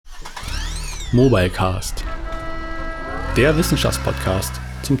Mobilecast, der Wissenschaftspodcast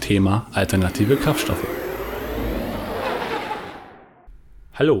zum Thema alternative Kraftstoffe.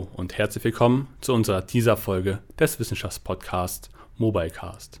 Hallo und herzlich willkommen zu unserer Teaser-Folge des Wissenschaftspodcasts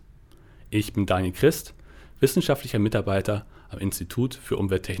Mobilecast. Ich bin Daniel Christ, wissenschaftlicher Mitarbeiter am Institut für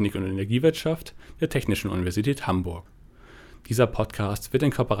Umwelttechnik und Energiewirtschaft der Technischen Universität Hamburg. Dieser Podcast wird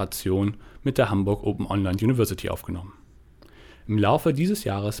in Kooperation mit der Hamburg Open Online University aufgenommen. Im Laufe dieses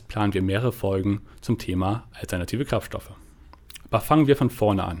Jahres planen wir mehrere Folgen zum Thema alternative Kraftstoffe. Aber fangen wir von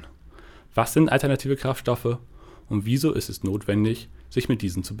vorne an. Was sind alternative Kraftstoffe und wieso ist es notwendig, sich mit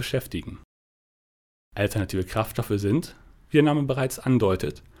diesen zu beschäftigen? Alternative Kraftstoffe sind, wie der Name bereits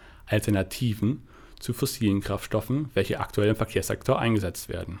andeutet, Alternativen zu fossilen Kraftstoffen, welche aktuell im Verkehrssektor eingesetzt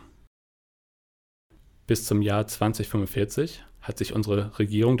werden. Bis zum Jahr 2045 hat sich unsere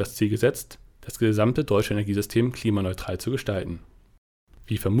Regierung das Ziel gesetzt, das gesamte deutsche Energiesystem klimaneutral zu gestalten.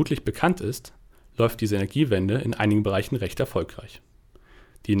 Wie vermutlich bekannt ist, läuft diese Energiewende in einigen Bereichen recht erfolgreich.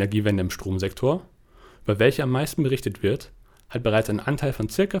 Die Energiewende im Stromsektor, über welche am meisten berichtet wird, hat bereits einen Anteil von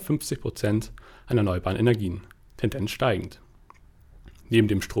ca. 50% an erneuerbaren Energien, Tendenz steigend. Neben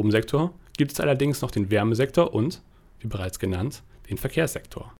dem Stromsektor gibt es allerdings noch den Wärmesektor und, wie bereits genannt, den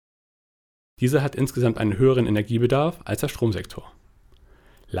Verkehrssektor. Dieser hat insgesamt einen höheren Energiebedarf als der Stromsektor.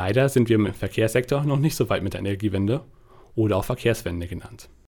 Leider sind wir im Verkehrssektor noch nicht so weit mit der Energiewende oder auch Verkehrswende genannt.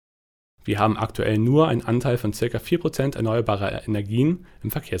 Wir haben aktuell nur einen Anteil von ca. 4% erneuerbarer Energien im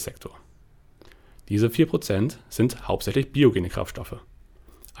Verkehrssektor. Diese 4% sind hauptsächlich biogene Kraftstoffe,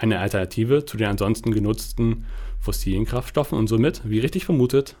 eine Alternative zu den ansonsten genutzten fossilen Kraftstoffen und somit, wie richtig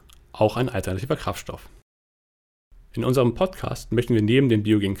vermutet, auch ein alternativer Kraftstoff. In unserem Podcast möchten wir neben den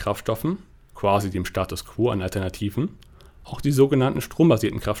biogenen Kraftstoffen, quasi dem Status quo an Alternativen, auch die sogenannten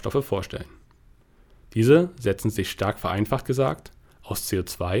strombasierten Kraftstoffe vorstellen. Diese setzen sich stark vereinfacht gesagt aus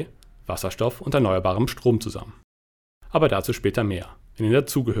CO2, Wasserstoff und erneuerbarem Strom zusammen. Aber dazu später mehr, in den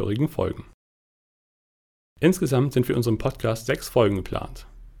dazugehörigen Folgen. Insgesamt sind für unseren Podcast 6 Folgen geplant.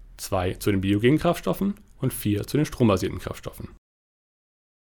 2 zu den biogenen Kraftstoffen und 4 zu den strombasierten Kraftstoffen.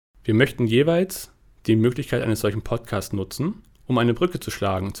 Wir möchten jeweils die Möglichkeit eines solchen Podcasts nutzen, um eine Brücke zu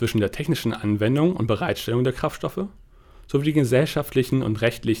schlagen zwischen der technischen Anwendung und Bereitstellung der Kraftstoffe sowie die gesellschaftlichen und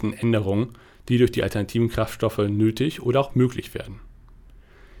rechtlichen Änderungen, die durch die alternativen Kraftstoffe nötig oder auch möglich werden.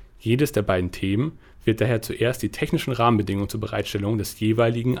 Jedes der beiden Themen wird daher zuerst die technischen Rahmenbedingungen zur Bereitstellung des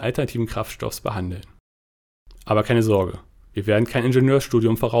jeweiligen alternativen Kraftstoffs behandeln. Aber keine Sorge, wir werden kein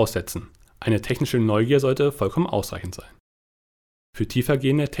Ingenieurstudium voraussetzen. Eine technische Neugier sollte vollkommen ausreichend sein. Für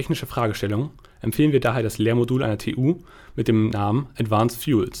tiefergehende technische Fragestellungen empfehlen wir daher das Lehrmodul an der TU mit dem Namen Advanced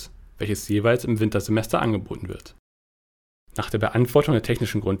Fuels, welches jeweils im Wintersemester angeboten wird. Nach der Beantwortung der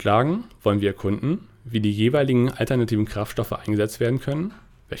technischen Grundlagen wollen wir erkunden, wie die jeweiligen alternativen Kraftstoffe eingesetzt werden können,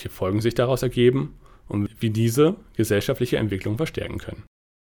 welche Folgen sich daraus ergeben und wie diese gesellschaftliche Entwicklung verstärken können.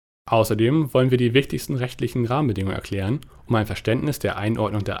 Außerdem wollen wir die wichtigsten rechtlichen Rahmenbedingungen erklären, um ein Verständnis der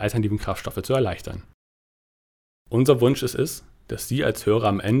Einordnung der alternativen Kraftstoffe zu erleichtern. Unser Wunsch ist es, dass Sie als Hörer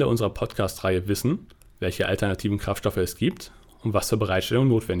am Ende unserer Podcast-Reihe wissen, welche alternativen Kraftstoffe es gibt und was zur Bereitstellung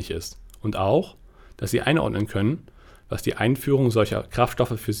notwendig ist. Und auch, dass Sie einordnen können, was die Einführung solcher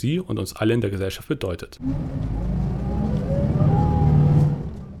Kraftstoffe für Sie und uns alle in der Gesellschaft bedeutet.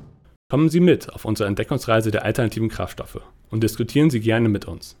 Kommen Sie mit auf unsere Entdeckungsreise der alternativen Kraftstoffe und diskutieren Sie gerne mit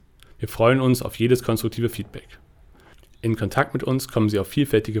uns. Wir freuen uns auf jedes konstruktive Feedback. In Kontakt mit uns kommen Sie auf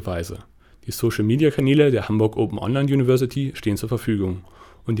vielfältige Weise. Die Social-Media-Kanäle der Hamburg Open Online University stehen zur Verfügung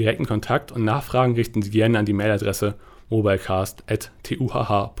und direkten Kontakt und Nachfragen richten Sie gerne an die Mailadresse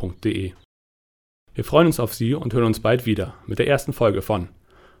mobilecast@tuhh.de. Wir freuen uns auf Sie und hören uns bald wieder mit der ersten Folge von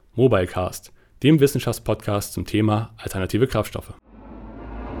Mobilecast, dem Wissenschaftspodcast zum Thema alternative Kraftstoffe.